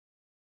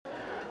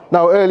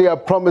Now, earlier I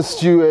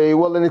promised you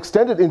an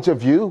extended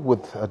interview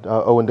with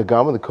Owen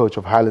Dagama, the coach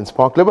of Highlands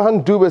Park.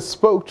 Lebohang Dube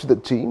spoke to the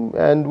team,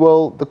 and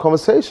the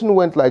conversation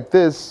went like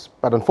this.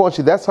 But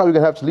unfortunately, that's how we're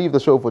going to have to leave the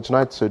show for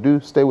tonight. So do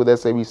stay with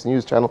SABC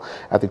News Channel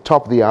at the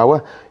top of the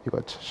hour. You've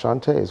got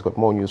Shante, he's got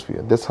more news for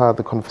you. This is how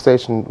the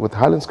conversation with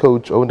Highlands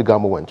coach Owen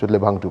Dagama went with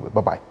Lebohang Dube.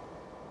 Bye-bye.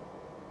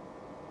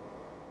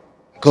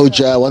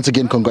 Coach, once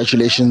again,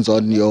 congratulations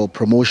on your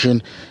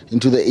promotion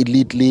into the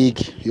Elite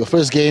League. Your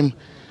first game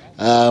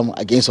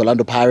against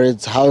Orlando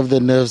Pirates. How have the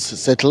nerves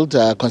settled,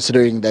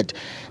 considering that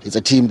it's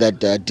a team that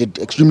did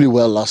extremely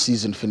well last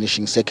season,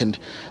 finishing second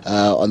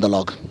on the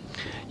log?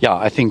 Yeah,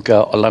 I think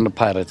Orlando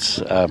Pirates,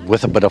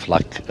 with a bit of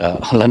luck,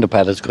 Orlando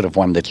Pirates could have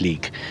won that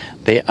league.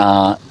 They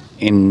are,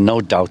 in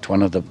no doubt,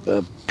 one of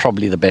the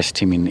probably the best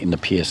team in the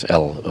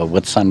PSL,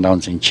 with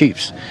Sundowns and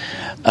Chiefs.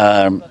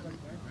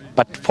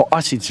 But for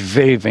us, it's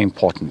very, very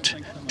important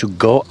to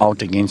go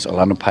out against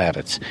Orlando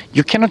Pirates.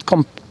 You cannot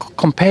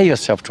compare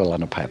yourself to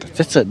Orlando Pirates.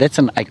 That's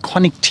an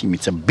iconic team.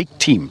 It's a big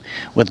team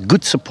with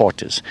good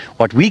supporters.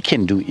 What we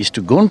can do is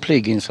to go and play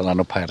against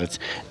Orlando Pirates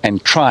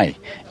and try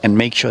and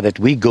make sure that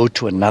we go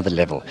to another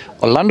level.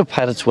 Orlando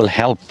Pirates will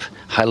help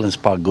Highlands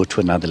Park go to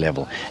another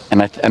level,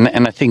 and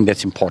I think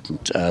that's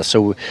important.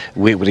 So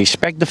we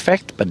respect the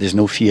fact, but there's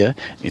no fear.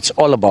 It's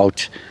all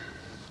about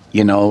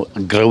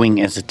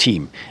growing as a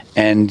team.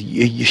 And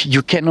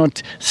you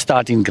cannot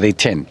start in grade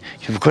 10.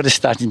 You've got to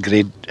start in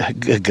grade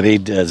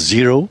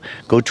 0,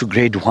 go to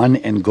grade 1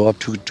 and go up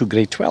to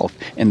grade 12.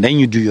 And then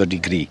you do your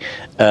degree.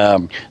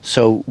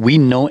 So we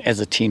know as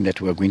a team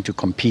that we're going to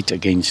compete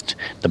against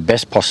the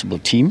best possible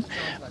team.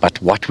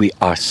 But what we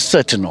are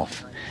certain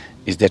of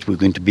is that we're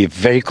going to be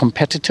very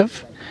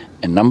competitive.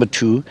 And number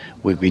 2,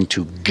 we're going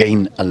to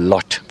gain a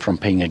lot from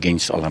playing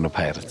against Orlando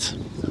Pirates.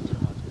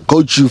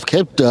 Coach, you've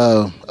kept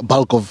a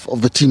bulk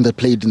of the team that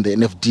played in the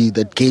NFD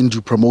that gained you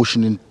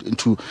promotion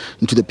into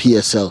the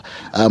PSL.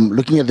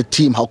 Looking at the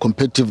team, how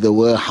competitive they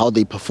were, how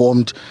they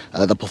performed,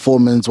 the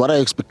performance, what are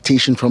your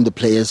expectations from the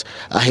players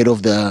ahead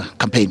of the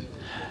campaign?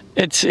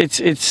 It's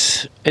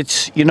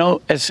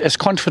as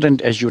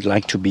confident as you'd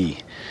like to be.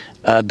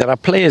 There are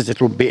players that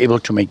will be able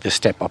to make the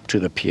step up to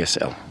the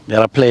PSL. There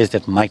are players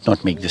that might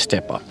not make the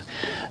step up.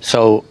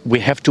 So we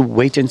have to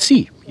wait and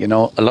see. A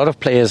lot of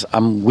players,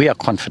 we are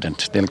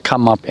confident they'll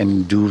come up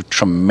and do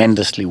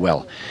tremendously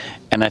well.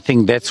 And I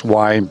think that's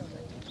why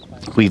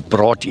we've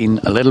brought in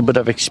a little bit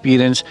of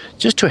experience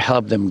just to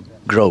help them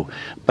grow.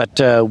 But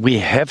we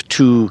have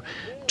to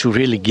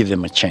really give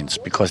them a chance,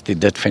 because they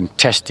did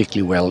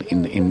fantastically well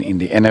in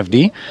the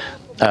NFD.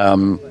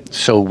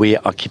 So we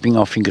are keeping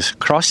our fingers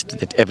crossed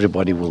that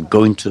everybody will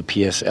go into the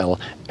PSL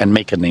and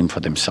make a name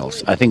for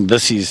themselves. I think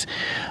this is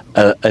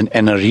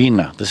an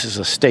arena, this is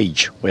a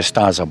stage where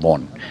stars are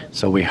born.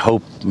 So we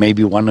hope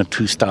maybe 1 or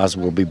 2 stars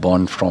will be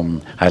born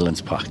from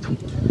Highlands Park.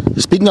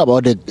 Speaking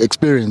about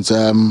experience,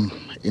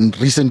 in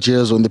recent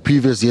years or in the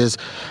previous years,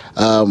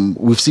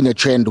 we've seen a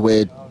trend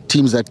where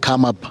teams that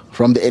come up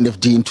from the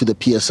NFD into the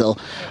PSL,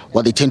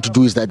 what they tend to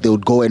do is that they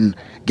would go and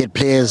get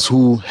players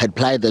who had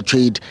plied their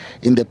trade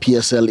in the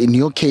PSL. In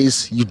your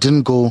case, you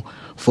didn't go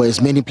for as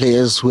many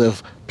players who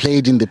have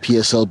played in the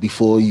PSL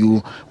before.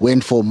 You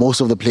went for most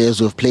of the players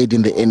who have played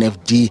in the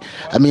NFD.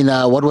 I mean,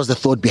 what was the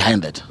thought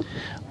behind that?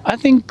 I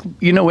think,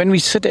 when we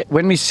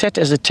set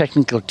as a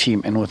technical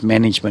team and with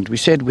management, we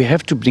said we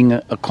have to bring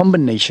a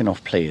combination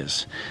of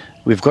players.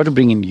 We've got to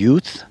bring in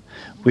youth,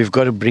 we've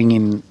got to bring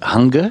in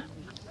hunger,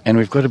 and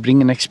we've got to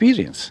bring in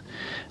experience.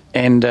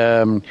 And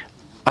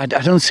I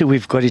don't say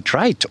we've got it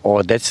right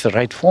or that's the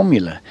right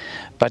formula,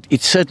 but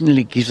it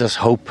certainly gives us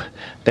hope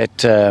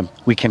that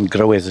we can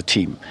grow as a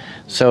team.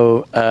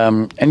 So,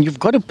 and you've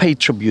got to pay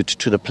tribute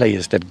to the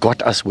players that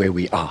got us where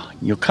we are.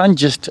 You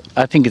can't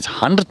I think it's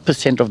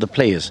 100% of the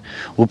players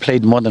who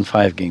played more than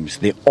 5 games.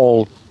 They're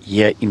all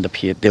here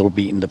they'll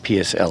be in the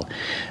PSL.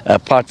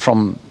 Apart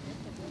from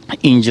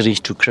injuries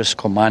to Chris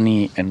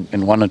Komani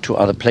and 1 or 2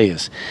 other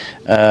players,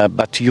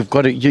 but you've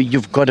got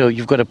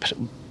to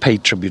pay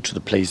tribute to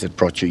the players that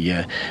brought you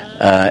here,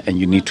 and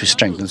you need to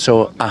strengthen.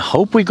 So I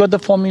hope we got the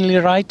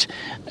formula right.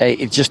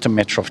 It's just a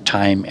matter of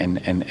time and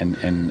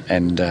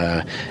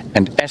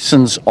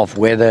essence of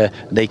whether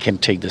they can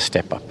take the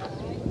step up.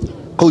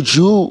 Coach,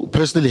 you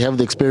personally have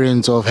the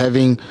experience of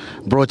having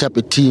brought up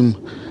a team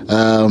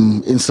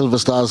in Silver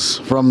Stars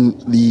from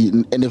the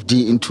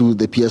NFD into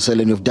the PSL,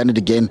 and you've done it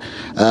again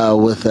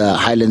with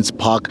Highlands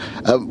Park.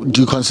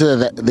 Do you consider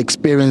that the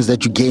experience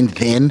that you gained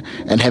then,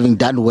 and having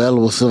done well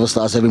with Silver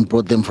Stars, having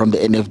brought them from the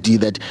NFD,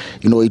 that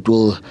it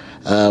will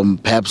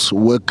perhaps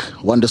work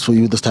wonders for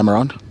you this time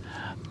around?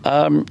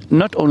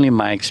 Not only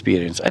my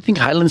experience. I think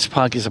Highlands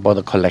Park is about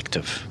a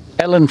collective.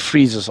 Alan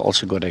Fries has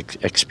also got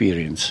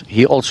experience.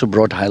 He also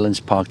brought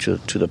Highlands Park to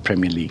the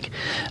Premier League.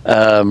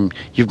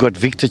 You've got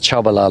Victor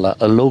Chabalala,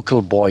 a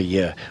local boy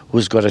here,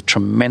 who's got a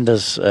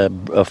tremendous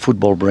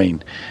football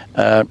brain.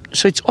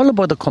 So it's all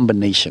about the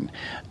combination.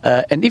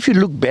 And if you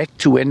look back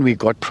to when we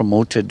got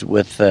promoted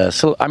with,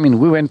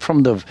 we went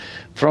from the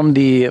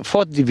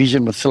 4th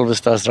division with Silver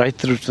Stars right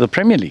through to the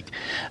Premier League.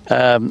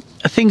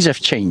 Things have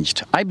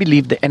changed. I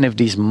believe the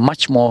NFD is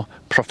much more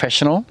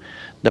professional.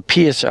 The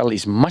PSL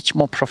is much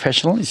more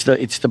professional. It's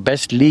the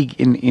best league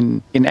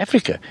in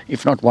Africa,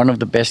 if not one of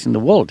the best in the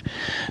world.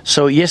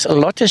 So yes, a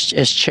lot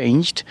has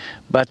changed,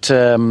 but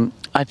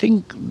I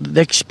think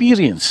the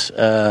experience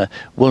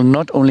will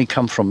not only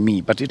come from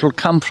me, but it will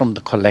come from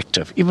the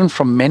collective, even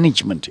from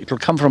management. It will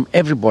come from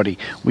everybody.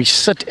 We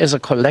sit as a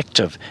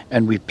collective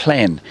and we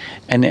plan,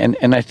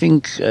 and I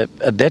think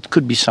that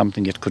could be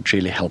something that could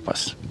really help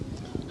us.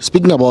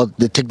 Speaking about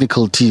the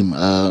technical team,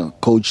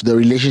 Coach, the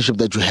relationship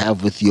that you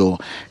have with your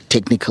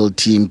technical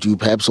team, do you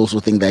perhaps also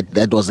think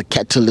that was a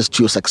catalyst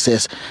to your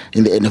success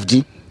in the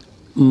NFD?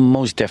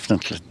 Most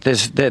definitely.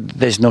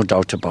 There's no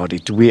doubt about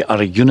it. We are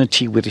a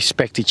unity. We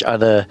respect each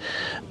other,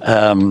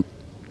 and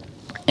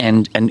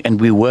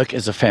we work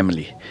as a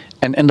family.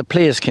 And the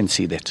players can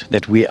see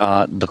that we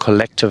are, the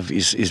collective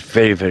is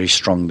very, very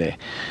strong there.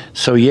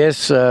 So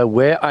yes,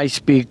 where I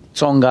speak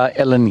Tsonga,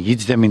 Ellen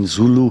hits them in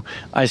Zulu.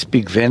 I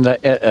speak Venda,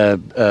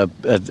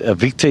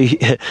 Victor,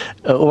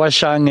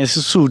 Owashang is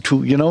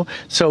Sotho, you know.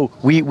 So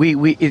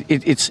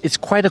it's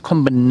quite a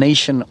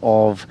combination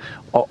of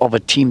a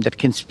team that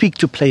can speak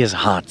to players'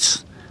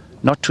 hearts,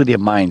 not to their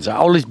minds. I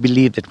always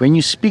believe that when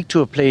you speak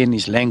to a player in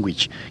his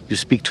language, you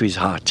speak to his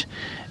heart.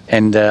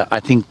 And I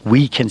think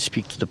we can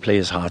speak to the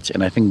players' hearts,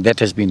 and I think that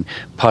has been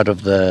part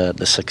of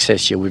the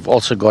success here. We've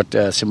also got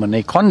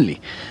Simone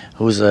Conley,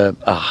 who's a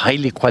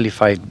highly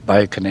qualified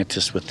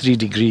biokinetist with 3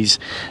 degrees.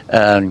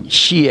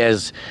 She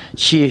has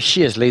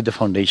laid the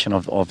foundation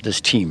of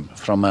this team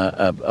from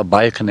a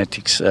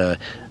biokinetics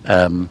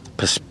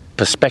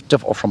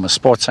perspective, or from a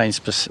sports science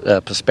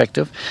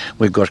perspective.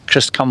 We've got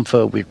Chris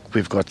Comfer,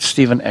 we've got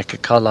Stephen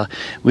Ekakala.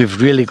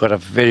 We've really got a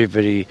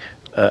very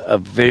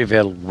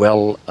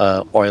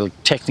well-oiled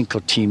technical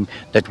team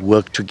that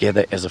work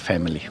together as a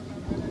family.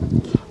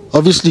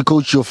 Obviously,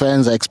 Coach, your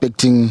fans are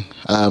expecting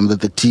that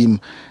the team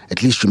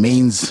at least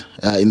remains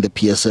in the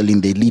PSL,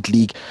 in the Elite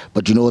League.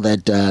 But you know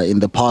that in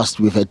the past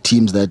we've had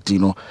teams that,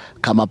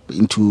 come up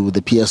into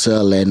the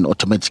PSL and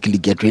automatically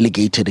get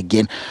relegated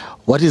again.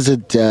 What is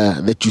it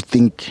that you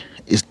think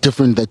is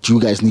different that you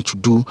guys need to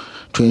do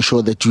to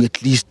ensure that you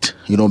at least,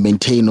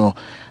 maintain or,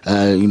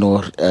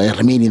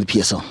 remain in the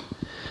PSL?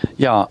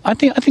 Yeah, I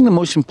think the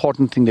most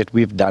important thing that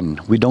we've done,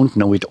 we don't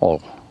know it all.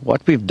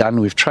 What we've done,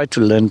 we've tried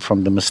to learn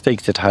from the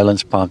mistakes that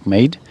Highlands Park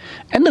made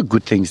and the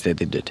good things that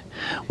they did.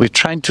 We've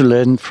tried to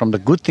learn from the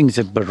good things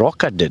that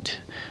Baroka did,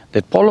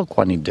 that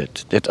Polokwane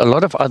did, that a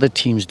lot of other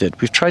teams did.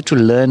 We've tried to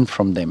learn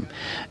from them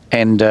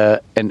and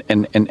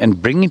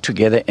bring it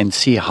together and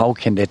see how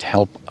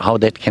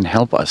that can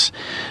help us.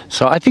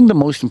 So I think the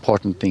most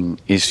important thing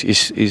is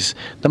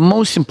the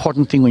most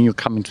important thing when you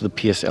come into the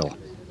PSL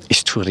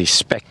is to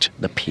respect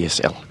the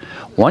PSL.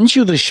 Once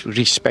you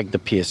respect the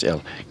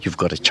PSL, you've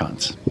got a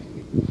chance.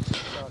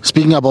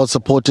 Speaking about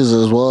supporters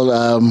as well,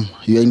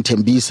 you're in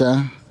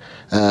Tembisa.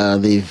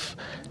 They've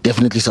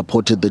definitely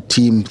supported the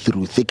team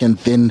through thick and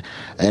thin,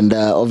 and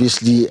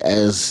obviously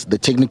as the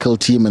technical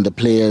team and the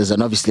players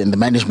and obviously and the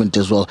management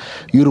as well,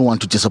 you don't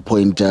want to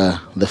disappoint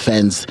the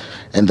fans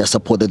and the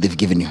support that they've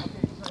given you.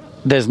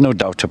 There's no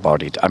doubt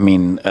about it. I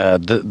mean,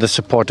 the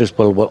supporters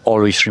will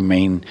always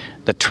remain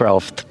the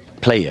 12th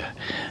player.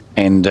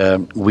 And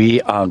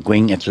we are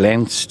going at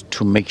lengths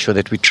to make sure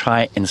that we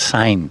try and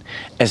sign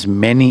as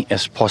many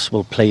as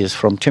possible players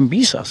from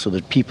Tembisa so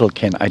that people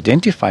can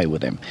identify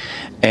with them.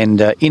 And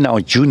in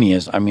our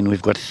juniors,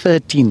 we've got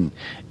 13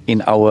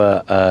 in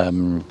our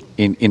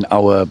in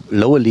our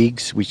lower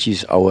leagues, which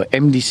is our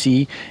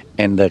MDC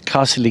and the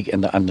Castle League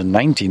and the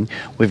Under-19.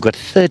 We've got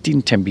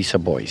 13 Tembisa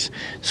boys.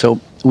 So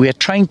we are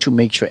trying to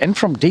make sure, and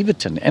from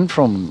Davidton and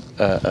from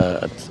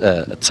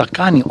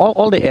Tsakani,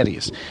 all the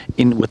areas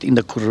within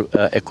the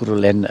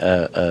Ekurhuleni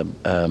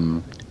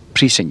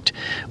precinct,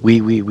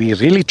 we're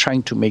really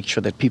trying to make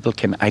sure that people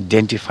can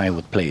identify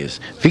with players.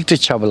 Victor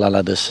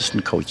Chabalala, the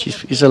assistant coach,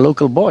 is a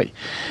local boy.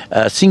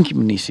 Sinki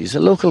Munisi is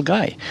a local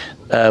guy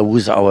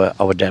who's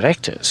our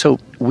director. So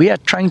we are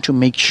trying to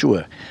make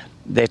sure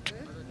that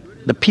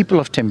the people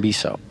of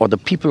Tembisa or the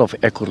people of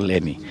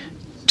Ekurhuleni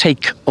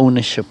take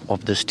ownership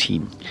of this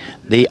team.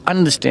 They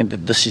understand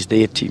that this is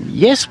their team.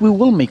 Yes, we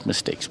will make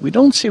mistakes. We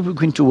don't say we're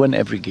going to win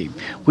every game.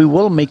 We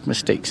will make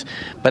mistakes.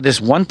 But there's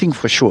one thing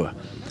for sure.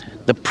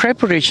 The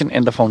preparation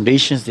and the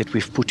foundations that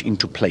we've put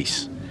into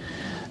place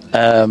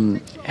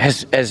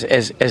has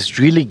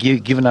really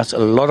given us a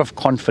lot of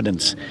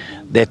confidence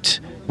that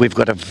we've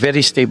got a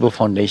very stable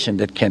foundation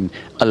that can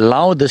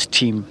allow this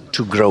team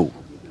to grow,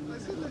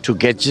 to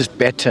get just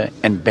better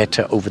and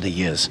better over the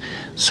years.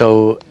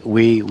 So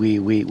we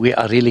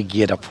are really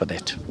geared up for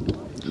that.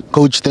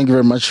 Coach, thank you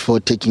very much for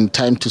taking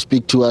time to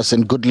speak to us,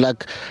 and good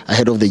luck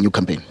ahead of the new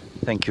campaign.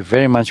 Thank you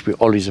very much. We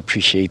always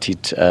appreciate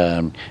it.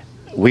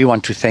 We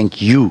want to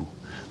thank you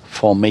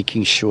for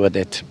making sure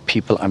that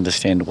people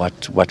understand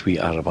what we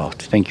are about.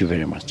 Thank you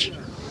very much.